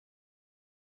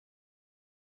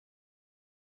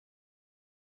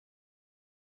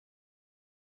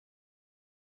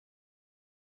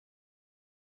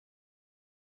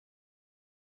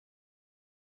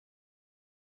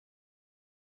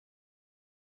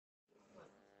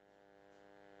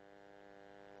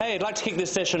Hey, I'd like to kick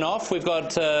this session off. We've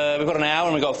got an hour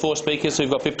and we've got 4 speakers, so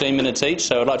we've got 15 minutes each,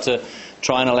 so I'd like to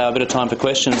try and allow a bit of time for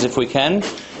questions if we can.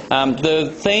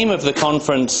 The theme of the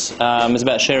conference is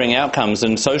about sharing outcomes,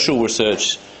 and social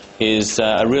research is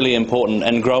a really important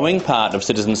and growing part of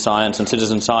citizen science and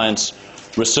citizen science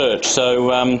research.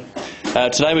 So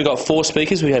today we've got 4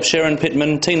 speakers. We have Sharon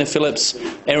Pitman, Tina Phillips,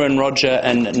 Erin Roger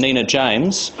and Nina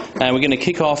James. And we're going to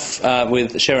kick off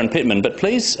with Sharon Pitman. But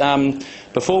please,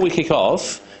 before we kick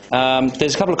off,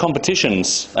 there's a couple of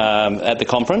competitions at the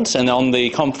conference, and on the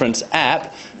conference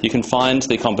app you can find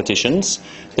the competitions.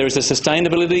 There is a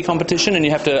sustainability competition, and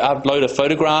you have to upload a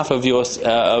photograph of yours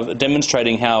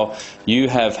demonstrating how you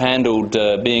have handled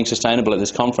being sustainable at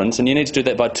this conference, and you need to do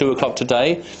that by 2 o'clock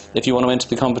today if you want to enter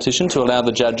the competition, to allow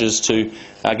the judges to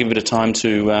give it a time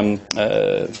to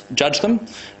judge them.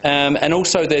 And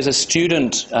also there's a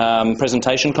student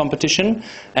presentation competition,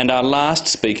 and our last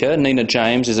speaker, Nina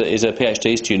James, is a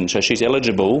PhD student, so she's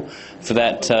eligible for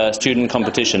that student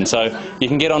competition. So you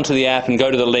can get onto the app and go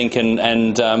to the link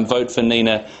and vote for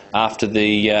Nina after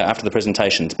the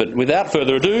presentations. But without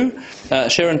further ado,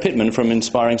 Sharon Pitman from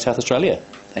Inspiring South Australia.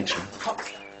 Thanks, Sharon.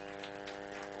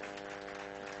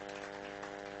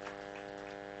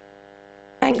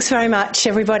 Thanks very much,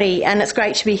 everybody, and it's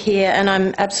great to be here, and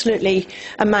I'm absolutely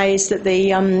amazed at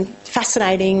the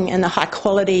fascinating and the high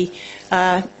quality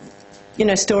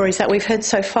stories that we've heard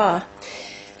so far.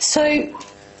 So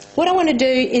what I want to do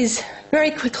is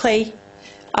very quickly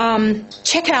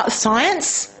check out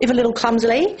science, if a little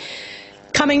clumsily,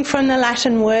 coming from the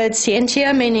Latin word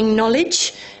scientia, meaning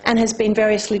knowledge, and has been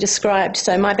variously described.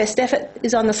 So my best effort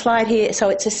is on the slide here. So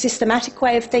it's a systematic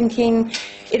way of thinking.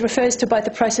 It refers to both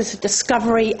the process of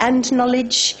discovery and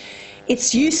knowledge.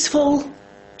 It's useful,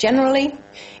 generally.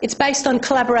 It's based on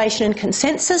collaboration and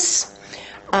consensus.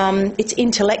 It's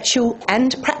intellectual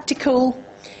and practical.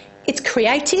 It's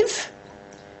creative.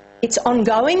 It's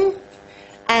ongoing.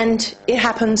 And it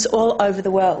happens all over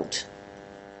the world.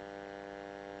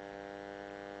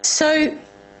 So,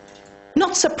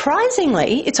 not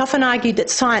surprisingly, it's often argued that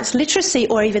science literacy,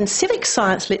 or even civic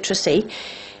science literacy,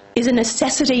 is a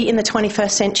necessity in the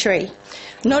 21st century,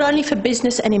 not only for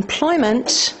business and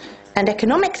employment and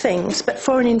economic things, but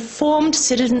for an informed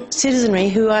citizenry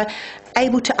who are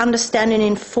able to understand and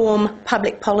inform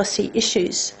public policy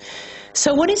issues.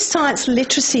 So what is science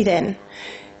literacy then?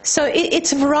 So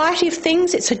it's a variety of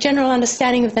things. It's a general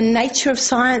understanding of the nature of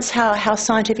science, how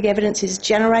scientific evidence is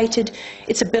generated,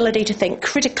 its ability to think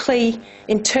critically,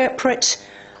 interpret,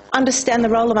 understand the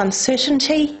role of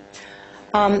uncertainty.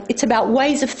 It's about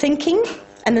ways of thinking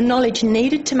and the knowledge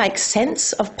needed to make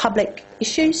sense of public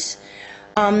issues,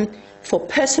 for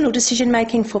personal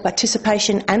decision-making, for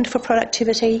participation and for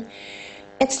productivity.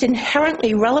 It's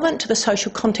inherently relevant to the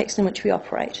social context in which we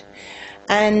operate.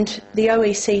 And the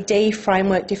OECD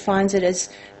framework defines it as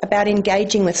about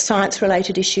engaging with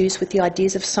science-related issues with the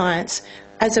ideas of science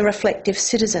as a reflective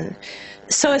citizen.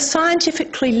 So a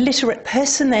scientifically literate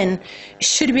person then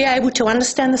should be able to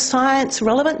understand the science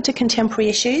relevant to contemporary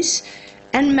issues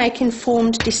and make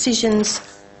informed decisions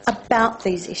about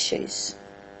these issues.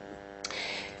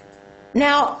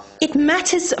 Now, it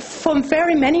matters for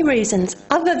very many reasons,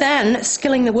 other than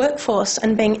skilling the workforce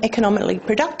and being economically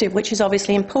productive, which is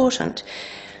obviously important.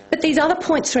 But these other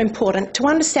points are important to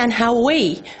understand how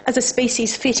we, as a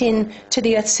species, fit in to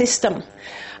the Earth system.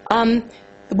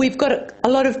 We've got a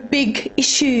lot of big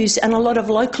issues and a lot of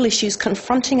local issues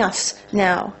confronting us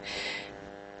now.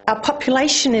 Our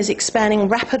population is expanding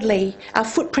rapidly. Our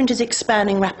footprint is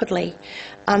expanding rapidly.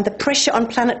 The pressure on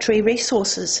planetary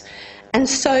resources. And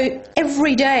so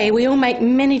every day we all make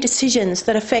many decisions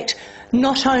that affect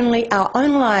not only our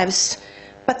own lives,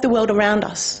 but the world around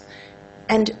us.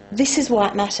 And this is why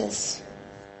it matters.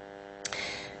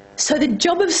 So the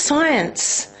job of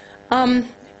science,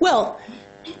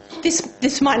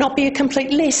 this might not be a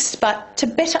complete list, but to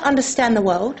better understand the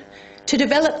world, to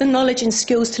develop the knowledge and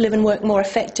skills to live and work more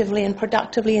effectively and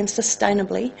productively and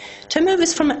sustainably, to move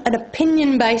us from an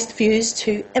opinion-based views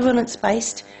to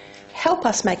evidence-based, help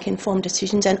us make informed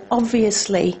decisions, and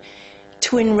obviously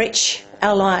to enrich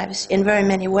our lives in very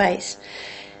many ways.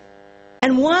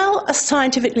 And while a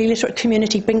scientifically literate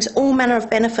community brings all manner of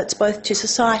benefits both to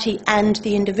society and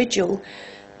the individual,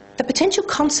 the potential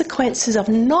consequences of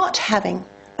not having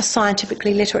a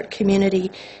scientifically literate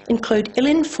community include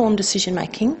ill-informed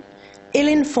decision-making,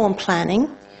 ill-informed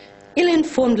planning,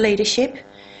 ill-informed leadership,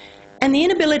 and the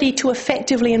inability to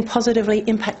effectively and positively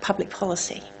impact public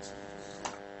policy.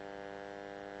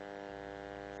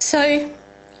 So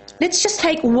let's just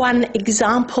take one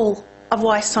example of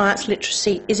why science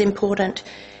literacy is important,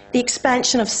 the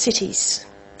expansion of cities.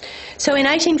 So in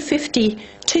 1850,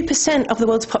 2% of the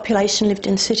world's population lived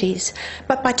in cities,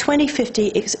 but by 2050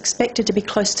 it's expected to be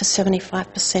close to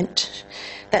 75%.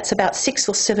 That's about 6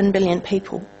 or 7 billion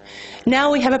people. Now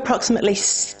we have approximately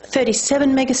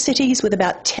 37 megacities with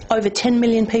about over 10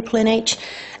 million people in each,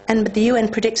 and the UN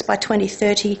predicts by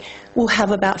 2030 we'll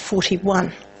have about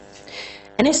 41.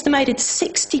 An estimated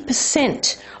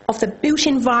 60% of the built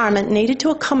environment needed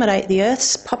to accommodate the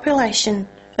Earth's population,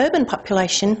 urban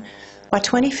population, by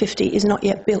 2050 is not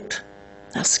yet built.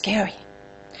 That's scary.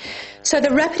 So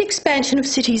the rapid expansion of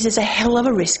cities is a hell of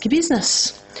a risky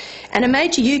business. And a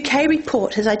major UK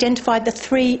report has identified the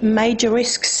 3 major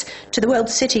risks to the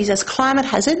world's cities as climate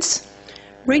hazards,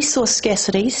 resource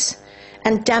scarcities,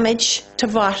 and damage to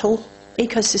vital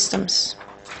ecosystems.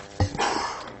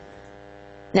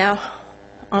 Now,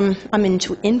 I'm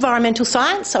into environmental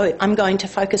science, so I'm going to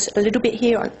focus a little bit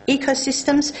here on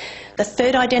ecosystems, the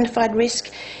third identified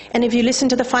risk. And if you listen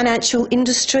to the financial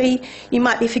industry, you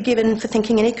might be forgiven for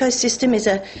thinking an ecosystem is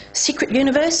a secret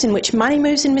universe in which money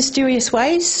moves in mysterious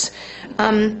ways.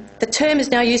 The term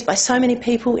is now used by so many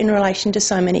people in relation to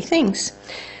so many things.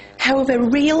 However,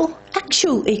 real,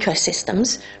 actual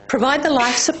ecosystems provide the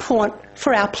life support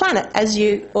for our planet, as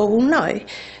you all will know.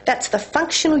 That's the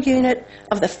functional unit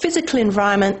of the physical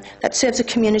environment that serves a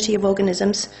community of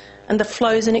organisms and the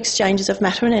flows and exchanges of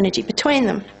matter and energy between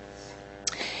them.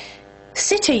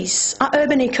 Cities are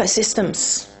urban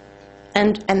ecosystems,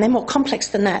 and they're more complex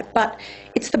than that, but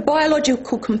it's the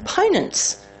biological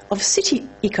components of city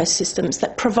ecosystems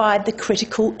that provide the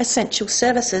critical essential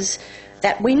services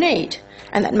that we need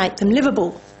and that make them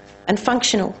livable and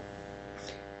functional.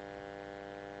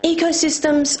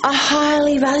 Ecosystems are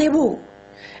highly valuable,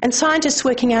 and scientists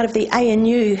working out of the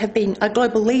ANU have been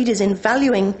global leaders in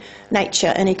valuing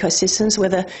nature and ecosystems,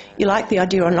 whether you like the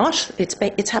idea or not,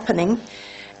 it's happening.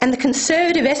 And the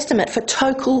conservative estimate for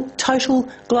total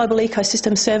global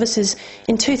ecosystem services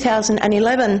in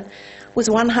 2011 was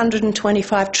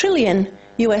 $125 trillion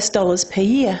per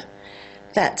year.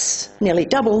 That's nearly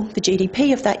double the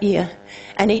GDP of that year.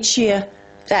 And each year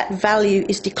that value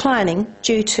is declining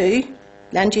due to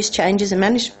land use changes and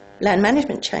land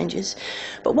management changes.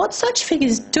 But what such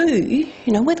figures do,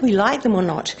 whether we like them or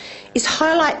not, is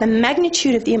highlight the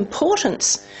magnitude of the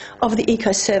importance of the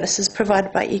eco-services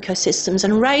provided by ecosystems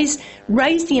and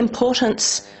raise the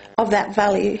importance of that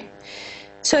value.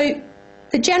 So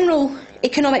the general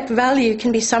economic value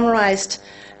can be summarised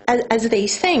as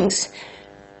these things.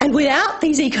 And without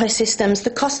these ecosystems, the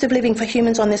cost of living for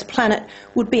humans on this planet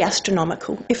would be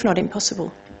astronomical, if not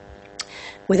impossible.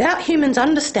 Without humans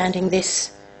understanding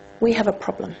this, we have a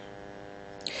problem.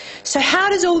 So how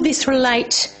does all this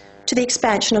relate to the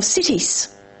expansion of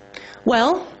cities?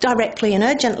 Well, directly and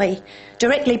urgently.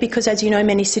 Directly because, as you know,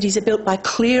 many cities are built by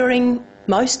clearing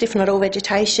most, if not all,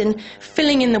 vegetation,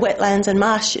 filling in the wetlands and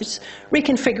marshes,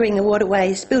 reconfiguring the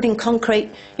waterways, building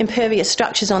concrete, impervious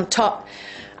structures on top,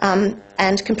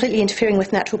 and completely interfering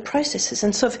with natural processes.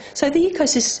 And so the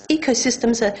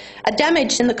ecosystems are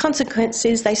damaged, and the consequence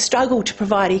is they struggle to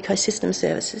provide ecosystem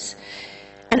services.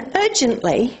 And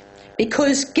urgently,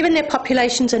 because given their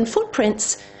populations and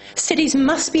footprints, cities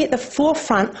must be at the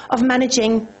forefront of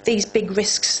managing these big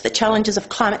risks, the challenges of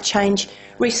climate change,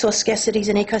 resource scarcities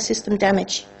and ecosystem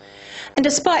damage. And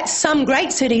despite some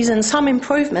great cities and some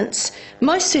improvements,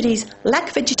 most cities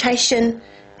lack vegetation,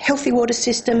 healthy water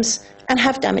systems and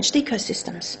have damaged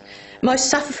ecosystems. Most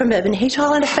suffer from urban heat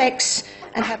island effects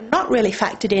and have not really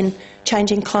factored in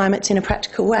changing climates in a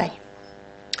practical way.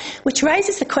 Which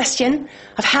raises the question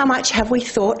of how much have we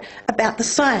thought about the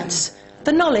science,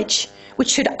 the knowledge, which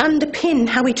should underpin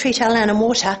how we treat our land and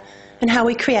water and how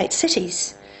we create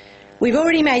cities. We've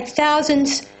already made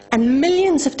thousands and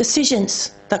millions of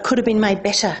decisions that could have been made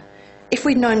better if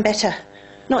we'd known better,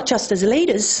 not just as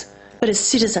leaders, but as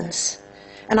citizens.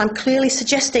 And I'm clearly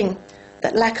suggesting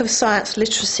that lack of science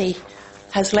literacy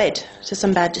has led to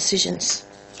some bad decisions.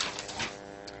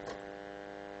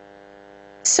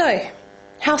 So,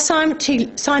 how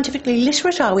scientifically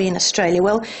literate are we in Australia?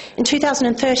 Well, in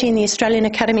 2013, the Australian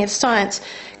Academy of Science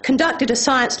conducted a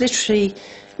science literacy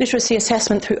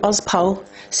assessment through AusPoll,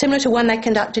 similar to one they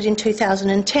conducted in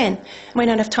 2010. We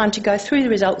don't have time to go through the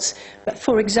results, but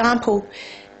for example,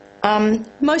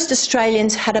 most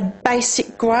Australians had a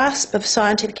basic grasp of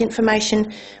scientific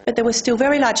information, but there were still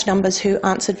very large numbers who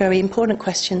answered very important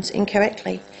questions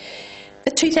incorrectly.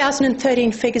 The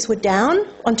 2013 figures were down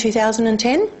on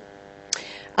 2010.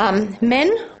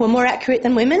 Men were more accurate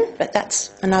than women, but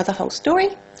that's another whole story.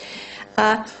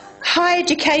 High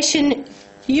education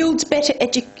yields better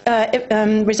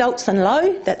results than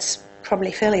low. That's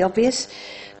probably fairly obvious.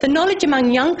 The knowledge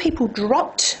among young people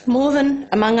dropped more than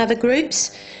among other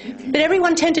groups, but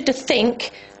everyone tended to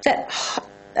think that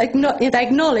they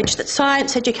acknowledged that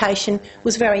science education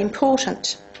was very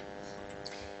important.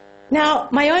 Now,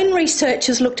 my own research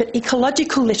has looked at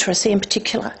ecological literacy in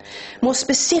particular, more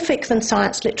specific than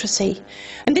science literacy,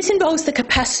 and this involves the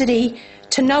capacity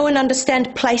to know and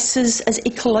understand places as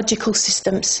ecological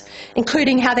systems,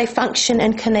 including how they function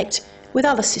and connect with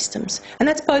other systems. And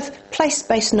that's both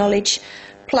place-based knowledge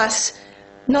plus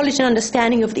knowledge and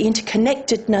understanding of the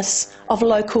interconnectedness of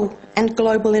local and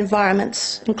global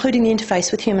environments, including the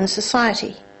interface with human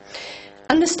society.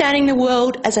 Understanding the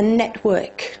world as a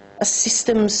network, a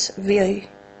systems view.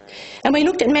 And we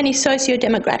looked at many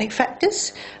socio-demographic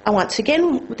factors. And once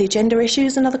again, the gender issue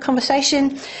is another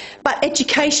conversation. But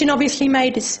education obviously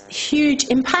made this huge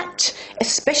impact,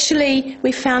 especially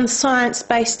we found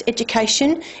science-based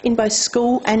education in both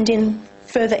school and in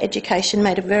further education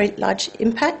made a very large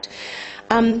impact.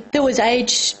 There was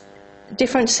age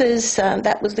differences.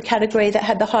 That was the category that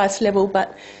had the highest level,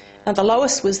 but the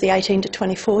lowest was the 18 to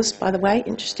 24s, by the way,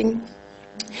 interesting.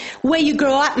 Where you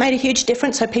grew up made a huge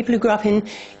difference. So people who grew up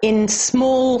in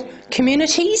small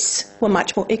communities were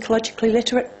much more ecologically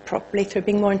literate, probably through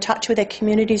being more in touch with their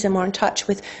communities and more in touch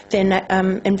with their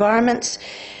environments.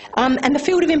 And the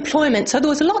field of employment. So there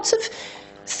was lots of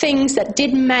things that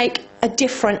did make a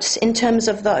difference in terms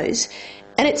of those.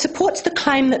 And it supports the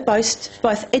claim that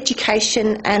both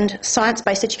education and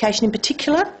science-based education in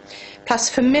particular, plus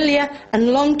familiar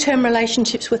and long-term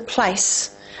relationships with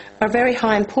place, are of very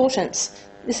high importance.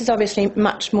 This is obviously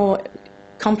much more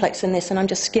complex than this, and I'm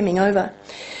just skimming over.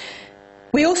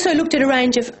 We also looked at a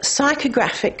range of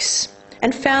psychographics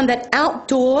and found that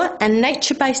outdoor and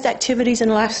nature-based activities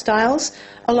and lifestyles,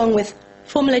 along with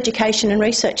formal education and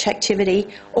research activity,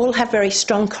 all have very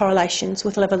strong correlations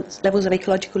with levels of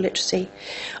ecological literacy.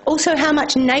 Also, how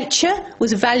much nature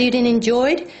was valued and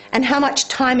enjoyed, and how much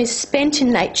time is spent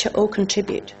in nature all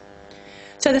contribute.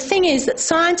 So the thing is that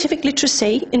scientific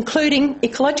literacy, including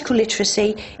ecological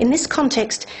literacy, in this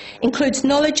context, includes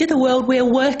knowledge of the world we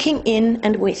are working in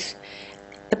and with.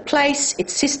 The place,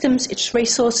 its systems, its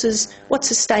resources, what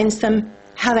sustains them,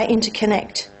 how they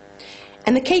interconnect.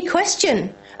 And the key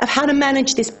question of how to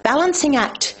manage this balancing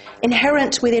act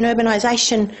inherent within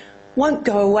urbanisation won't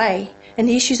go away, and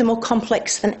the issues are more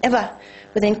complex than ever,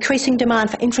 with increasing demand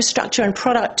for infrastructure and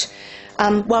product,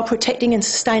 while protecting and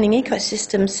sustaining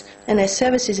ecosystems and their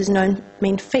services is no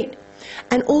mean feat.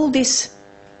 And all this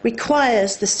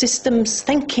requires the systems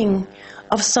thinking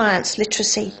of science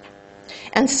literacy.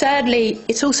 And sadly,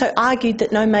 it's also argued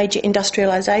that no major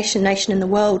industrialisation nation in the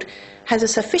world has a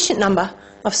sufficient number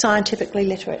of scientifically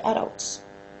literate adults.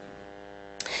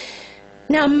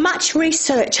 Now, much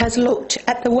research has looked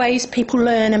at the ways people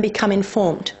learn and become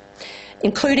informed,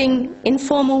 including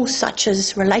informal such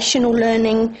as relational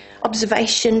learning,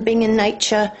 observation, being in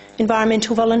nature,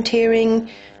 environmental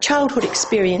volunteering, childhood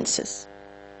experiences.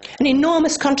 An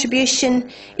enormous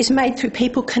contribution is made through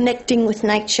people connecting with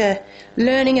nature,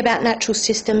 learning about natural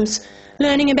systems,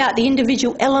 learning about the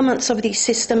individual elements of these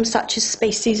systems such as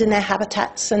species and their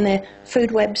habitats and their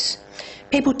food webs,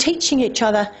 people teaching each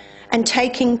other and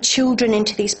taking children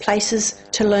into these places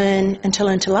to learn and to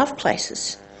learn to love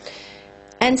places.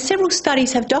 And several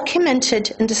studies have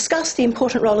documented and discussed the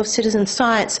important role of citizen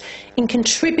science in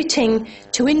contributing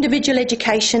to individual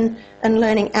education and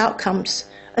learning outcomes,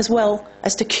 as well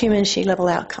as to community-level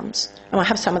outcomes. And I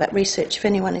have some of that research if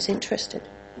anyone is interested.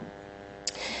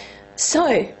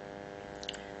 So,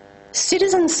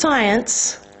 citizen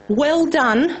science, well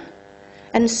done,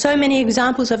 and so many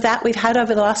examples of that we've had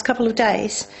over the last couple of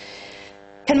days,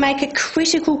 can make a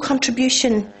critical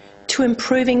contribution to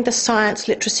improving the science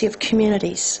literacy of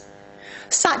communities,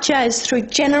 such as through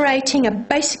generating a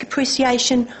basic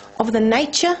appreciation of the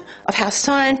nature of how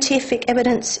scientific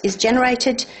evidence is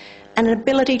generated and an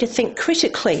ability to think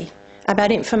critically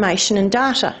about information and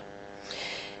data.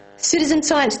 Citizen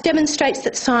science demonstrates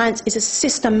that science is a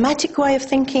systematic way of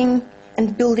thinking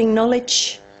and building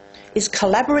knowledge, is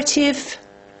collaborative,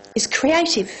 is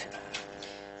creative.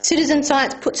 Citizen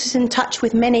science puts us in touch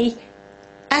with many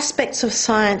aspects of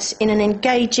science in an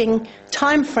engaging,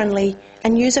 time-friendly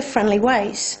and user-friendly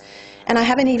ways. And I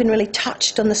haven't even really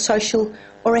touched on the social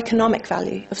or economic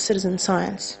value of citizen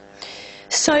science.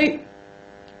 So,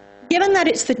 given that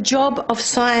it's the job of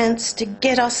science to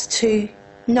get us to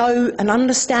know and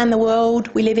understand the world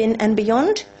we live in and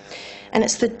beyond, and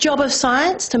it's the job of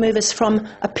science to move us from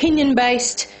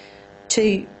opinion-based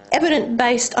to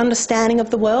evidence-based understanding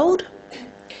of the world,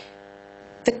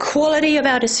 the quality of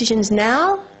our decisions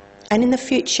now and in the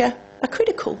future are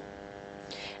critical.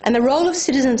 And the role of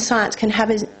citizen science can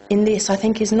have in this, I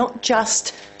think, is not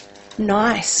just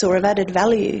nice or of added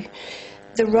value.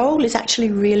 The role is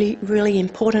actually really, really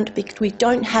important because we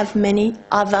don't have many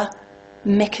other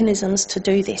mechanisms to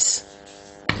do this.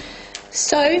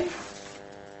 So,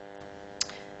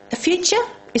 the future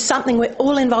is something we're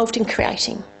all involved in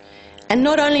creating. And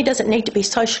not only does it need to be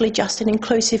socially just and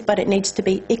inclusive, but it needs to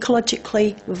be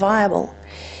ecologically viable.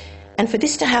 And for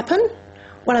this to happen,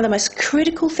 one of the most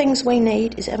critical things we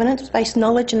need is evidence-based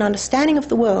knowledge and understanding of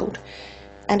the world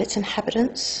and its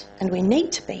inhabitants, and we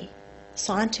need to be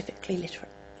scientifically literate.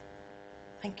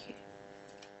 Thank you.